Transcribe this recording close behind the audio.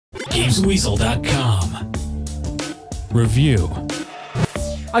Gamesweasel.com. Review.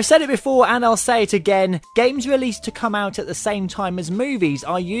 I've said it before and I'll say it again, games released to come out at the same time as movies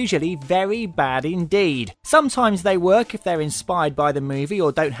are usually very bad indeed. Sometimes they work if they're inspired by the movie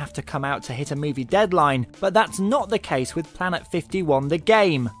or don't have to come out to hit a movie deadline, but that's not the case with Planet 51 the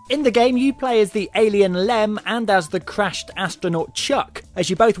game. In the game you play as the alien Lem and as the crashed astronaut Chuck, as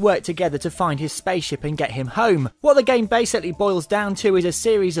you both work together to find his spaceship and get him home. What the game basically boils down to is a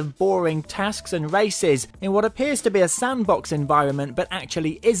series of boring tasks and races in what appears to be a sandbox environment but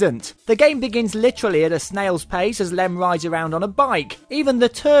actually isn't. The game begins literally at a snail's pace as Lem rides around on a bike. Even the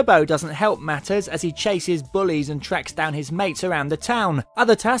turbo doesn't help matters as he chases bullies and tracks down his mates around the town.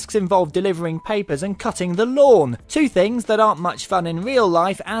 Other tasks involve delivering papers and cutting the lawn. Two things that aren't much fun in real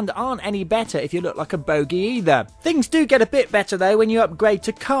life and aren't any better if you look like a bogey either. Things do get a bit better though when you upgrade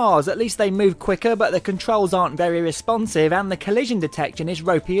to cars. At least they move quicker, but the controls aren't very responsive and the collision detection is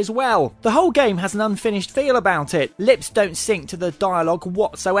ropey as well. The whole game has an unfinished feel about it. Lips don't sync to the dialogue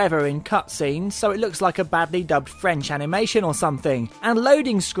whatsoever in cutscenes, so it looks like a badly dubbed French animation or something, and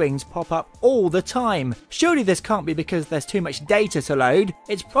loading screens pop up all the time. Surely this can't be because there's too much data to load.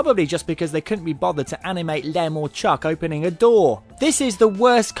 It's probably just because they couldn't be bothered to animate Lem or Chuck opening a door. This is the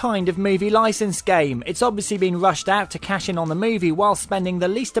worst kind of movie license game. It's obviously been rushed out to cash in on the movie while spending the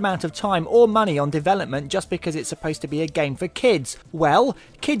least amount of time or money on development just because it's supposed to be a game for kids. Well,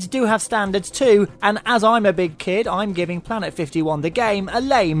 kids do have standards too, and as I'm a big kid, I'm giving Planet 51 the game a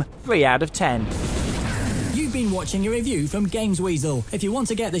lame 3 out of 10. You've been watching a review from Gamesweasel. If you want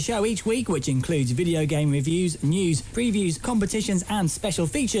to get the show each week, which includes video game reviews, news, previews, competitions and special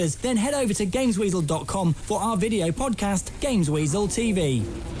features, then head over to Gamesweasel.com for our video podcast, Gamesweasel TV.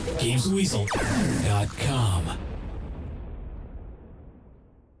 Gamesweasel.com.